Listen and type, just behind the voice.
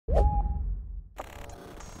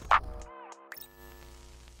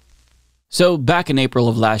So back in April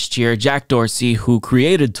of last year, Jack Dorsey, who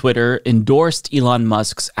created Twitter, endorsed Elon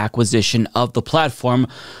Musk's acquisition of the platform,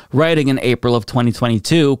 writing in April of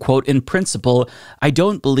 2022, quote, "In principle, I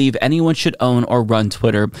don't believe anyone should own or run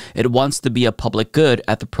Twitter. It wants to be a public good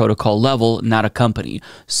at the protocol level, not a company.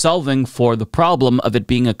 Solving for the problem of it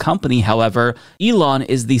being a company, however, Elon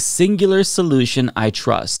is the singular solution I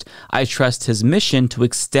trust. I trust his mission to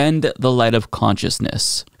extend the light of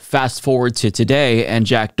consciousness." Fast forward to today, and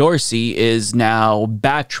Jack Dorsey is now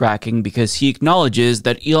backtracking because he acknowledges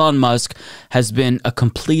that Elon Musk has been a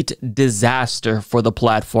complete disaster for the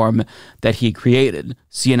platform that he created.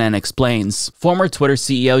 CNN explains. Former Twitter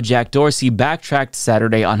CEO Jack Dorsey backtracked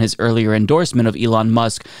Saturday on his earlier endorsement of Elon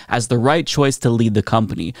Musk as the right choice to lead the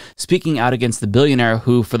company, speaking out against the billionaire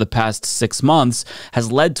who, for the past 6 months,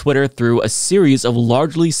 has led Twitter through a series of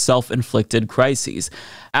largely self-inflicted crises.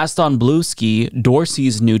 Asked on Bluesky,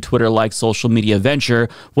 Dorsey's new Twitter-like social media venture,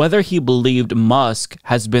 whether he believed Musk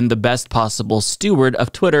has been the best possible steward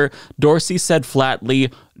of Twitter, Dorsey said flatly,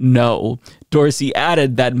 no. Dorsey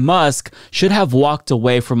added that Musk should have walked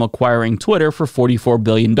away from acquiring Twitter for $44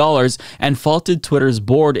 billion and faulted Twitter's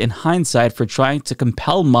board in hindsight for trying to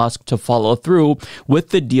compel Musk to follow through with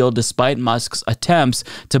the deal despite Musk's attempts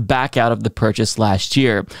to back out of the purchase last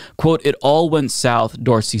year. Quote, "It all went south,"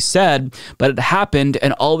 Dorsey said, "but it happened,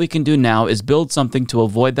 and all we can do now is build something to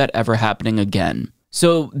avoid that ever happening again."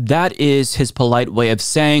 So that is his polite way of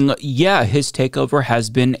saying, yeah, his takeover has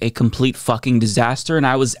been a complete fucking disaster, and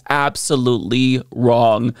I was absolutely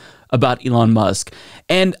wrong about Elon Musk.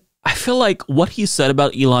 And I feel like what he said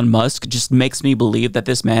about Elon Musk just makes me believe that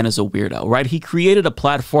this man is a weirdo, right? He created a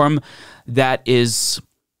platform that is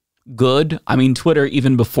good. I mean, Twitter,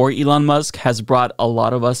 even before Elon Musk, has brought a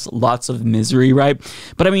lot of us lots of misery, right?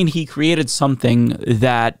 But I mean, he created something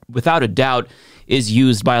that, without a doubt, is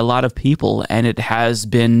used by a lot of people, and it has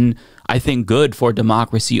been, I think, good for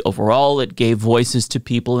democracy overall. It gave voices to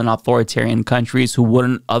people in authoritarian countries who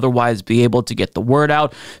wouldn't otherwise be able to get the word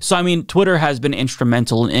out. So, I mean, Twitter has been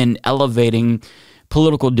instrumental in elevating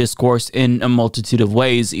political discourse in a multitude of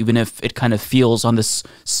ways, even if it kind of feels on this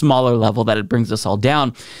smaller level that it brings us all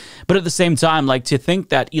down. But at the same time, like, to think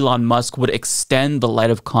that Elon Musk would extend the light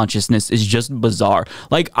of consciousness is just bizarre.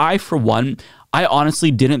 Like, for one, I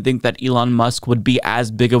honestly didn't think that Elon Musk would be as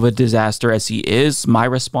big of a disaster as he is. My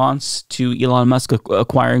response to Elon Musk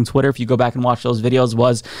acquiring Twitter, if you go back and watch those videos,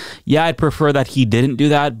 was, yeah, I'd prefer that he didn't do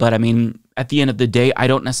that. But I mean, at the end of the day, I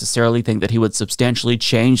don't necessarily think that he would substantially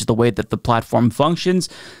change the way that the platform functions,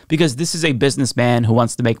 because this is a businessman who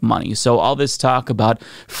wants to make money. So all this talk about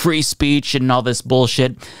free speech and all this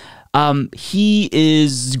bullshit, he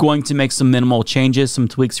is going to make some minimal changes, some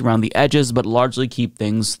tweaks around the edges, but largely keep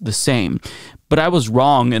things the same. But I was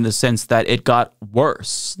wrong in the sense that it got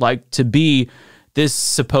worse. Like, to be this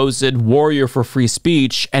supposed warrior for free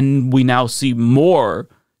speech, and we now see more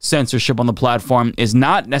censorship on the platform, is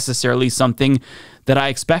not necessarily something that I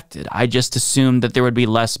expected. I just assumed that there would be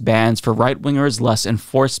less bans for right-wingers, less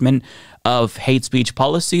enforcement of hate speech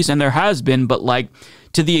policies, and there has been, but like,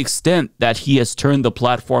 to the extent that he has turned the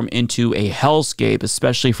platform into a hellscape,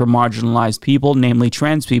 especially for marginalized people, namely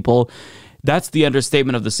trans people, that's the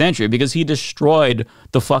understatement of the century, because he destroyed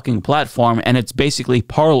the fucking platform, and it's basically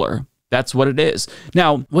Parler. That's what it is.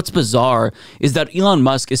 Now, what's bizarre is that Elon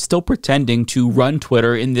Musk is still pretending to run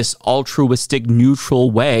Twitter in this altruistic, neutral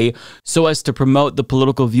way so as to promote the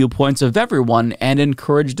political viewpoints of everyone and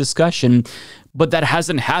encourage discussion. But that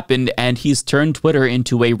hasn't happened, and he's turned Twitter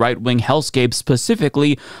into a right-wing hellscape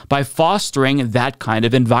specifically by fostering that kind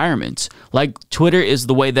of environment. Like, Twitter is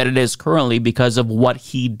the way that it is currently because of what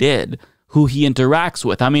he did, who he interacts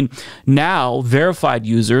with. I mean, now verified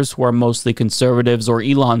users who are mostly conservatives or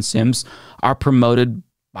Elon simps are promoted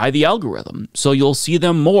by the algorithm. So you'll see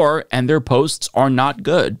them more, and their posts are not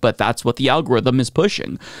good, but that's what the algorithm is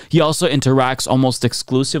pushing. He also interacts almost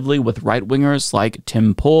exclusively with right-wingers like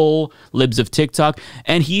Tim Pool, Libs of TikTok,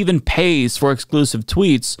 and he even pays for exclusive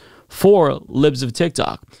tweets for Libs of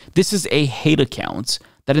TikTok. This is a hate account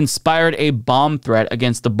that inspired a bomb threat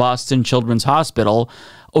against the Boston Children's Hospital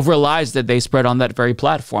over lies that they spread on that very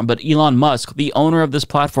platform. But Elon Musk, the owner of this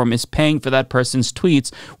platform, is paying for that person's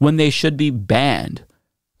tweets when they should be banned.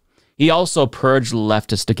 He also purged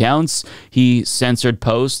leftist accounts. He censored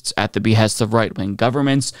posts at the behest of right-wing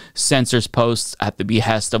governments, censors posts at the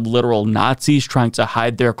behest of literal Nazis trying to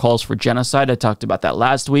hide their calls for genocide. I talked about that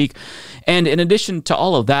last week. And in addition to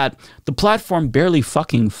all of that, the platform barely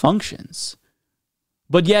fucking functions.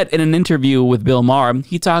 But yet, in an interview with Bill Maher,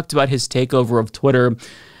 he talked about his takeover of Twitter,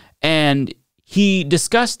 and he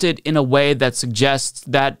discussed it in a way that suggests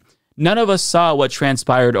that None of us saw what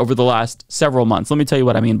transpired over the last several months. Let me tell you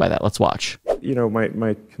what I mean by that. Let's watch. You know,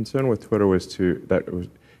 my concern with Twitter was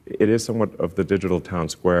it is somewhat of the digital town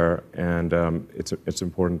square, and it's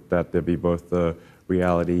important that there be both the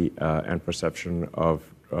reality and perception of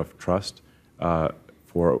trust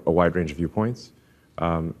for a wide range of viewpoints.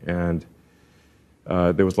 And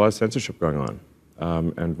there was a lot of censorship going on.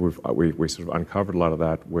 And we sort of uncovered a lot of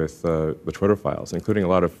that with the Twitter files, including a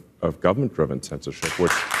lot of government-driven censorship,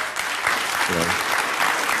 which, you know,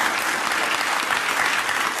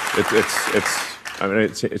 I mean,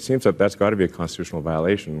 it seems that that's got to be a constitutional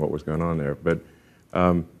violation, what was going on there. But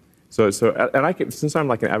and since I'm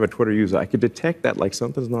like an avid Twitter user, I could detect that like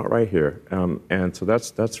something's not right here. And so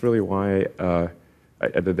that's really why I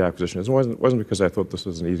did the acquisition. It wasn't because I thought this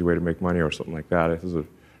was an easy way to make money or something like that.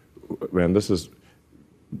 This is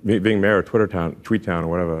being mayor of Tweet Town or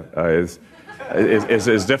whatever is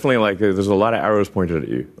definitely like there's a lot of arrows pointed at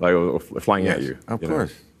you, like flying at you. Of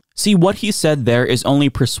course. See, what he said there is only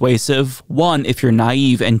persuasive, one, if you're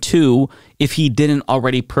naive, and two, if he didn't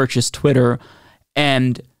already purchase Twitter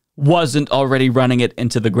and wasn't already running it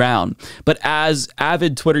into the ground. But as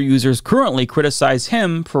avid Twitter users currently criticize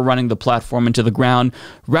him for running the platform into the ground,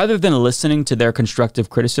 rather than listening to their constructive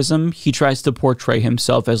criticism, he tries to portray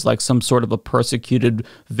himself as like some sort of a persecuted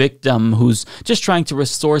victim who's just trying to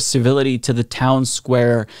restore civility to the town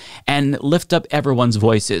square and lift up everyone's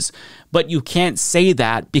voices. But you can't say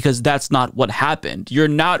that because that's not what happened. You're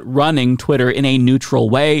not running Twitter in a neutral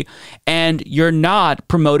way, and you're not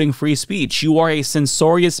promoting free speech. You are a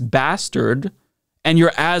censorious bastard, and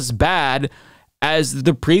you're as bad as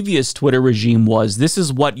the previous Twitter regime was. This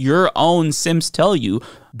is what your own Sims tell you.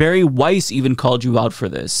 Barry Weiss even called you out for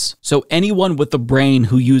this. So anyone with a brain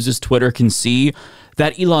who uses Twitter can see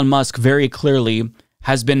that Elon Musk very clearly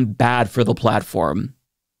has been bad for the platform.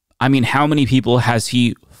 I mean, how many people has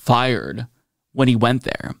he fired when he went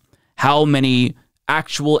there? How many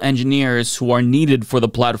actual engineers who are needed for the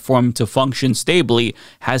platform to function stably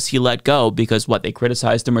has he let go because what, they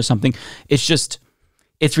criticized him or something? It's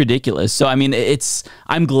ridiculous. So I mean,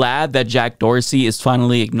 I'm glad that Jack Dorsey is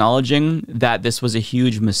finally acknowledging that this was a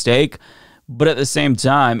huge mistake, but at the same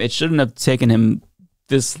time, it shouldn't have taken him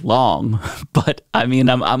this long. But I mean,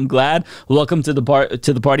 I'm glad. Welcome to the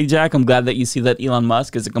party, Jack. I'm glad that you see that Elon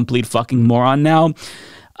Musk is a complete fucking moron now.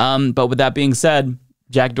 But with that being said,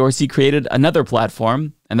 Jack Dorsey created another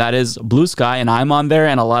platform, and that is Blue Sky, and I'm on there,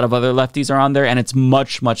 and a lot of other lefties are on there, and it's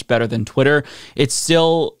much, much better than Twitter. It's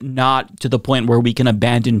still not to the point where we can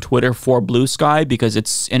abandon Twitter for Blue Sky because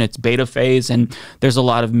it's in its beta phase, and there's a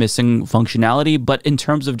lot of missing functionality, but in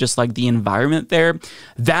terms of just like the environment there,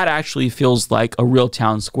 that actually feels like a real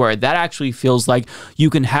town square. That actually feels like you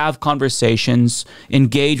can have conversations,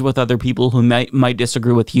 engage with other people who might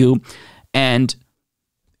disagree with you, and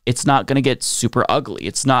it's not going to get super ugly.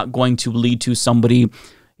 It's not going to lead to somebody,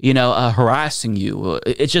 you know, harassing you.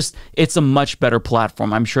 It's a much better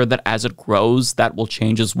platform. I'm sure that as it grows, that will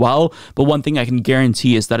change as well. But one thing I can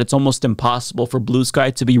guarantee is that it's almost impossible for Blue Sky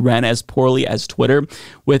to be ran as poorly as Twitter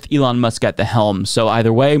with Elon Musk at the helm. So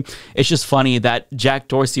either way, it's just funny that Jack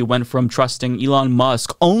Dorsey went from trusting Elon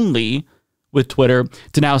Musk only with Twitter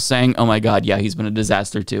to now saying, oh my God, yeah, he's been a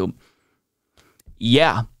disaster too.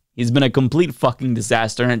 Yeah. He's been a complete fucking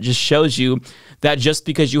disaster, and it just shows you that just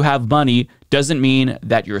because you have money doesn't mean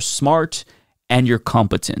that you're smart and you're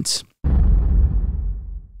competent.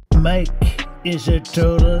 Mike is a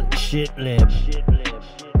total shitlib.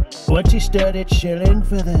 Once he started shilling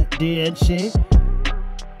for the DNC,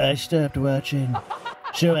 I stopped watching.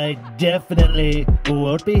 So I definitely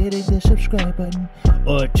won't be hitting the subscribe button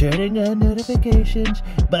or turning on notifications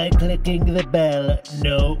by clicking the bell.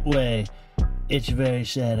 No way. It's very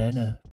sad, I know.